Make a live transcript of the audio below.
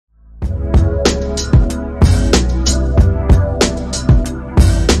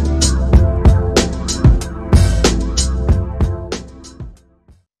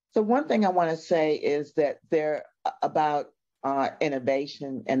one thing I want to say is that there about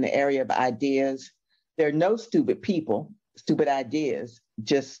innovation in the area of ideas. There are no stupid people, stupid ideas,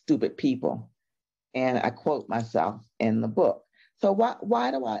 just stupid people. And I quote myself in the book. So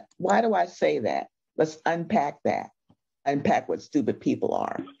why do I say that? Let's unpack that. Unpack what stupid people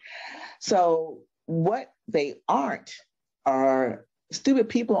are. So what they aren't are stupid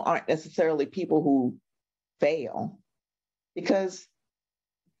people aren't necessarily people who fail because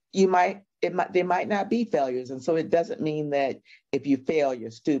they might not be failures. And so it doesn't mean that if you fail,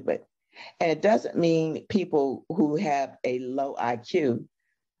 you're stupid. And it doesn't mean people who have a low IQ.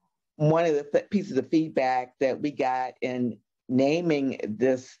 One of the pieces of feedback that we got in naming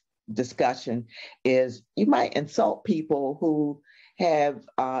this discussion is you might insult people who have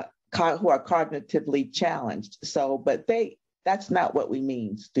who are cognitively challenged. So, but that's not what we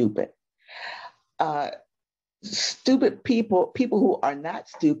mean, stupid. Stupid people who are not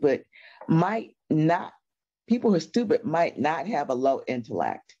stupid might not, people who are stupid might not have a low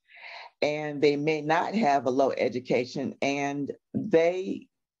intellect and they may not have a low education and they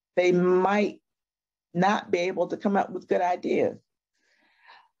might not be able to come up with good ideas.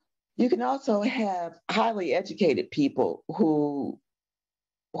 You can also have highly educated people who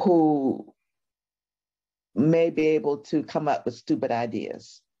may be able to come up with stupid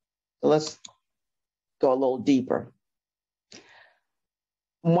ideas. So let's go a little deeper.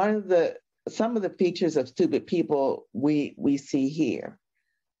 Some of the features of stupid people we see here.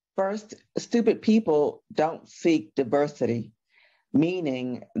 First, stupid people don't seek diversity,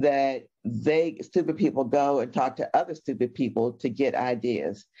 meaning that stupid people go and talk to other stupid people to get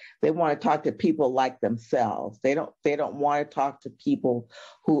ideas. They want to talk to people like themselves. They don't want to talk to people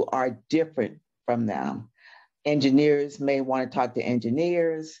who are different from them. Engineers may want to talk to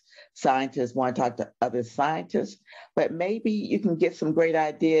engineers, scientists want to talk to other scientists, but maybe you can get some great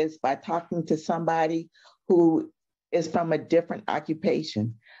ideas by talking to somebody who is from a different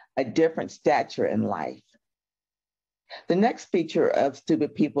occupation, a different stature in life. The next feature of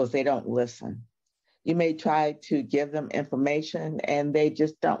stupid people is they don't listen. You may try to give them information and they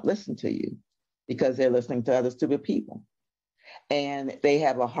just don't listen to you because they're listening to other stupid people. And they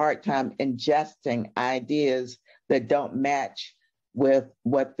have a hard time ingesting ideas that don't match with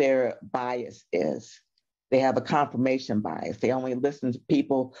what their bias is. They have a confirmation bias. They only listen to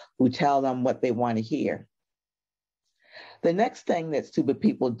people who tell them what they want to hear. The next thing that stupid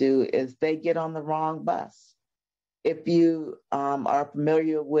people do is they get on the wrong bus. If you are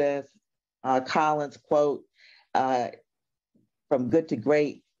familiar with Collins' quote, from good to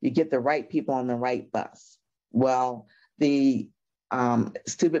great, you get the right people on the right bus. Well, the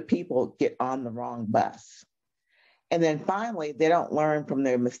stupid people get on the wrong bus. And then finally, they don't learn from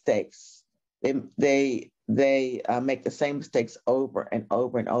their mistakes. They make the same mistakes over and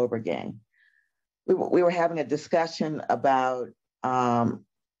over and over again. We were having a discussion about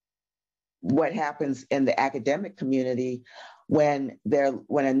what happens in the academic community when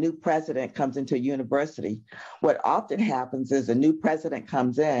a new president comes into a university. What often happens is a new president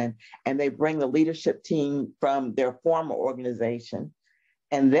comes in and they bring the leadership team from their former organization.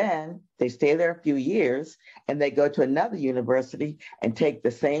 And then they stay there a few years and they go to another university and take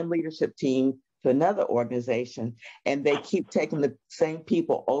the same leadership team to another organization. And they keep taking the same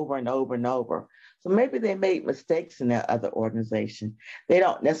people over and over and over. So maybe they made mistakes in that other organization. They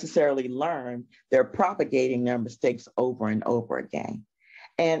don't necessarily learn. They're propagating their mistakes over and over again.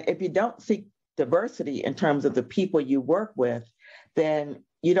 And if you don't seek diversity in terms of the people you work with, then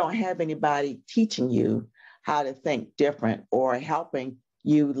you don't have anybody teaching you how to think different or helping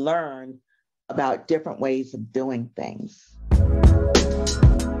you learn about different ways of doing things.